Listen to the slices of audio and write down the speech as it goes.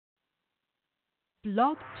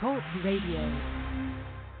Blog Talk Radio.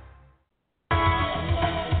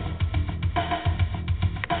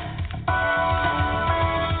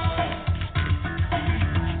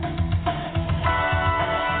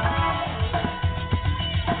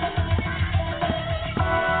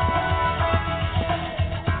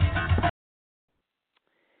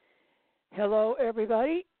 Hello,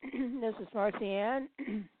 everybody. This is Marcy Ann,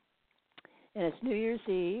 and it's New Year's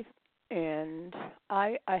Eve, and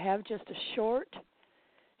I have just a short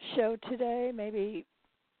show today, maybe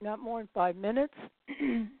not more than 5 minutes,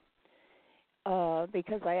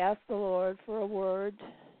 because I asked the Lord for a word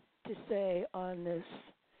to say on this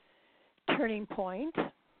turning point. As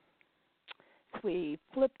we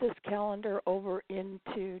flip this calendar over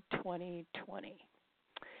into 2020.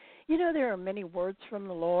 You know, there are many words from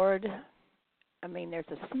the Lord. I mean, there's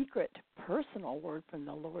a secret, personal word from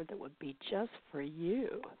the Lord that would be just for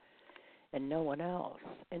you and no one else.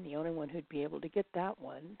 And the only one who'd be able to get that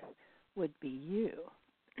one would be you.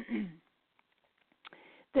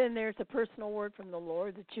 Then there's a personal word from the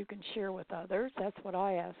Lord that you can share with others. That's what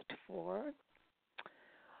I asked for.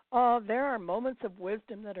 There are moments of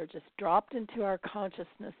wisdom that are just dropped into our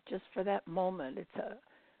consciousness just for that moment. It's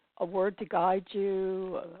a word to guide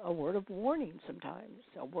you, a word of warning sometimes,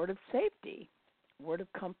 a word of safety, a word of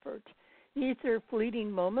comfort. These are fleeting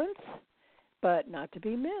moments, but not to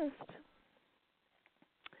be missed.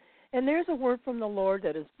 And there's a word from the Lord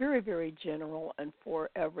that is very, very general and for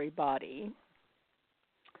everybody.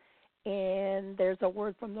 And there's a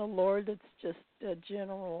word from the Lord that's just a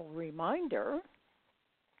general reminder.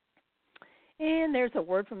 And there's a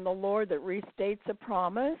word from the Lord that restates a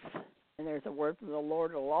promise. And there's a word from the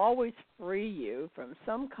Lord that will always free you from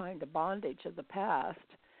some kind of bondage of the past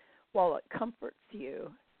while it comforts you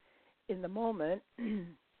in the moment.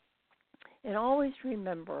 And always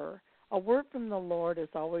remember, a word from the Lord is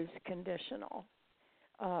always conditional.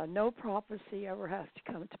 No prophecy ever has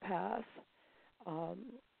to come to pass.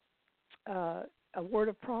 A word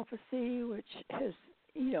of prophecy, which has,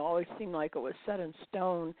 always seemed like it was set in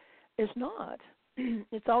stone, is not.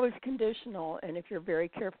 It's always conditional, and if you're very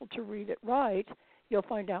careful to read it right, you'll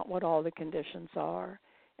find out what all the conditions are.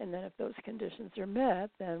 And then if those conditions are met,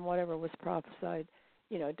 then whatever was prophesied,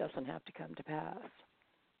 it doesn't have to come to pass.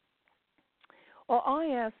 Well, I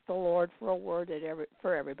asked the Lord for a word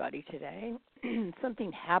for everybody today,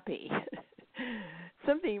 something happy,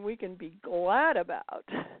 something we can be glad about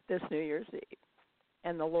this New Year's Eve.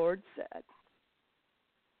 And the Lord said,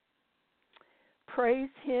 praise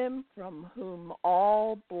him from whom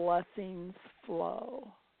all blessings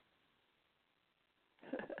flow.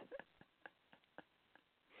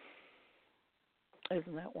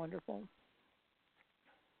 Isn't that wonderful?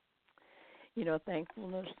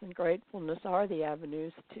 Thankfulness and gratefulness are the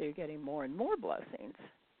avenues to getting more and more blessings.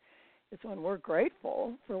 It's when we're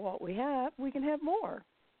grateful for what we have, we can have more.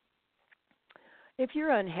 If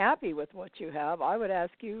you're unhappy with what you have, I would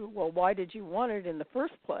ask you, well, why did you want it in the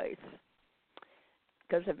first place?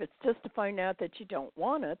 Because if it's just to find out that you don't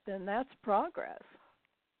want it, then that's progress.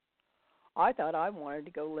 I thought I wanted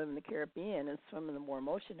to go live in the Caribbean and swim in the warm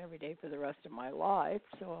ocean every day for the rest of my life,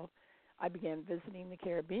 so I began visiting the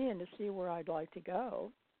Caribbean to see where I'd like to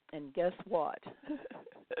go. And guess what?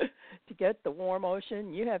 To get the warm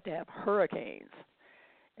ocean, you have to have hurricanes.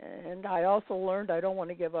 And I also learned I don't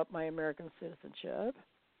want to give up my American citizenship.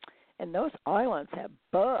 And those islands have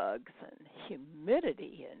bugs and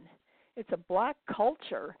humidity, and it's a black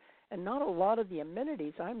culture and not a lot of the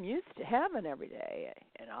amenities I'm used to having every day.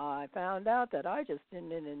 And I found out that I just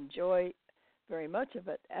didn't enjoy very much of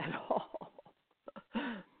it at all.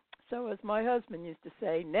 So as my husband used to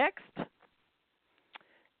say, next.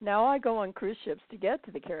 Now I go on cruise ships to get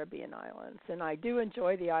to the Caribbean islands, and I do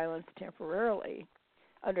enjoy the islands temporarily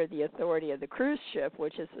under the authority of the cruise ship,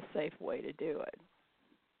 which is a safe way to do it.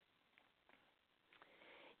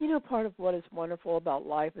 Part of what is wonderful about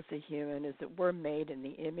life as a human is that we're made in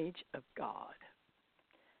the image of God,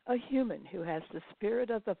 a human who has the spirit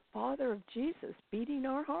of the Father of Jesus beating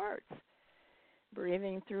our hearts,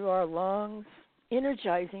 breathing through our lungs,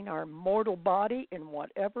 energizing our mortal body in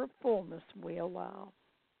whatever fullness we allow.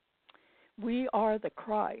 We are the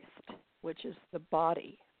Christ, which is the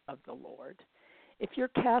body of the Lord. If you're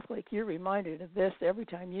Catholic, you're reminded of this every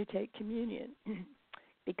time you take communion,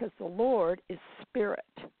 because the Lord is spirit.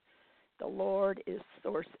 The Lord is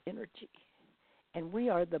source energy, and we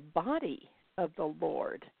are the body of the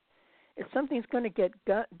Lord. If something's going to get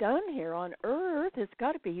done here on earth, it's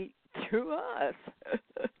got to be through us,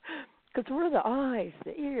 because we're the eyes,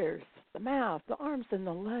 the ears, the mouth, the arms, and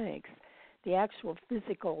the legs, the actual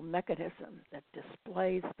physical mechanism that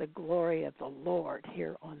displays the glory of the Lord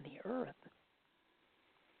here on the earth.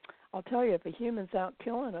 I'll tell you, if a human's out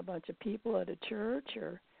killing a bunch of people at a church,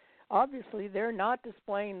 or obviously they're not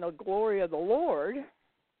displaying the glory of the Lord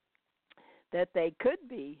that they could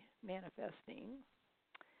be manifesting.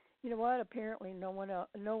 You know what? Apparently no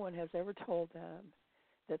one has ever told them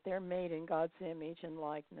that they're made in God's image and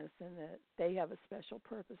likeness, and that they have a special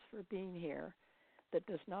purpose for being here that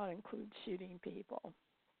does not include shooting people.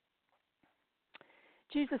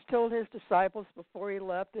 Jesus told his disciples before he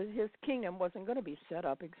left that his kingdom wasn't going to be set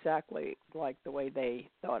up exactly like the way they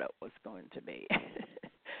thought it was going to be.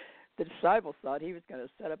 The disciples thought he was going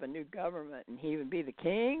to set up a new government and he would be the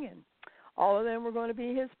king, and all of them were going to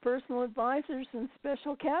be his personal advisors and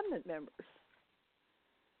special cabinet members.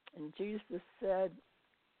 And Jesus said,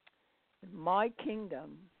 my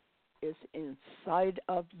kingdom is inside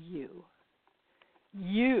of you.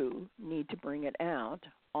 You need to bring it out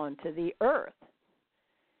onto the earth.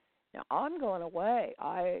 Now, I'm going away.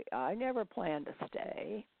 I never planned to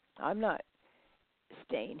stay. I'm not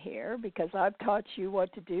staying here because I've taught you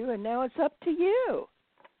what to do, and now it's up to you.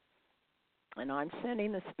 And I'm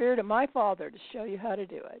sending the Spirit of my Father to show you how to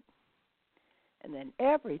do it. And then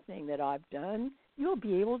everything that I've done, you'll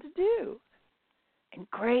be able to do. And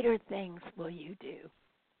greater things will you do.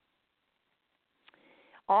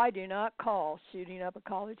 I do not call shooting up a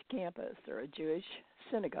college campus or a Jewish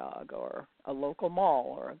synagogue or a local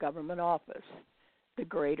mall or a government office the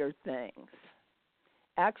greater things.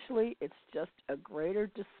 Actually, it's just a greater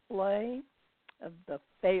display of the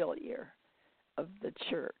failure of the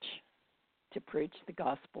church to preach the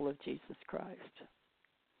gospel of Jesus Christ.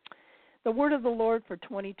 The word of the Lord for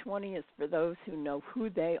 2020 is for those who know who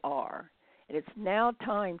they are. And it's now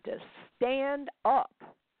time to stand up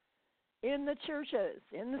in the churches,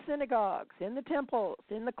 in the synagogues, in the temples,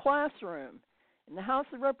 in the classroom, in the House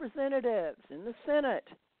of Representatives, in the Senate,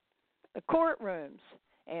 the courtrooms,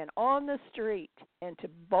 and on the street, and to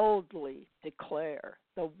boldly declare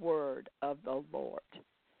the word of the Lord.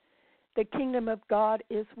 The kingdom of God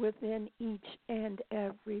is within each and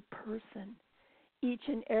every person. Each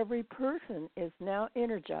and every person is now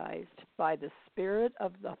energized by the Spirit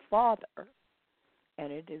of the Father,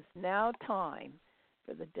 and it is now time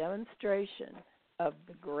for the demonstration of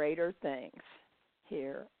the greater things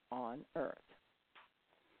here on earth.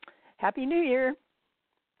 Happy New Year!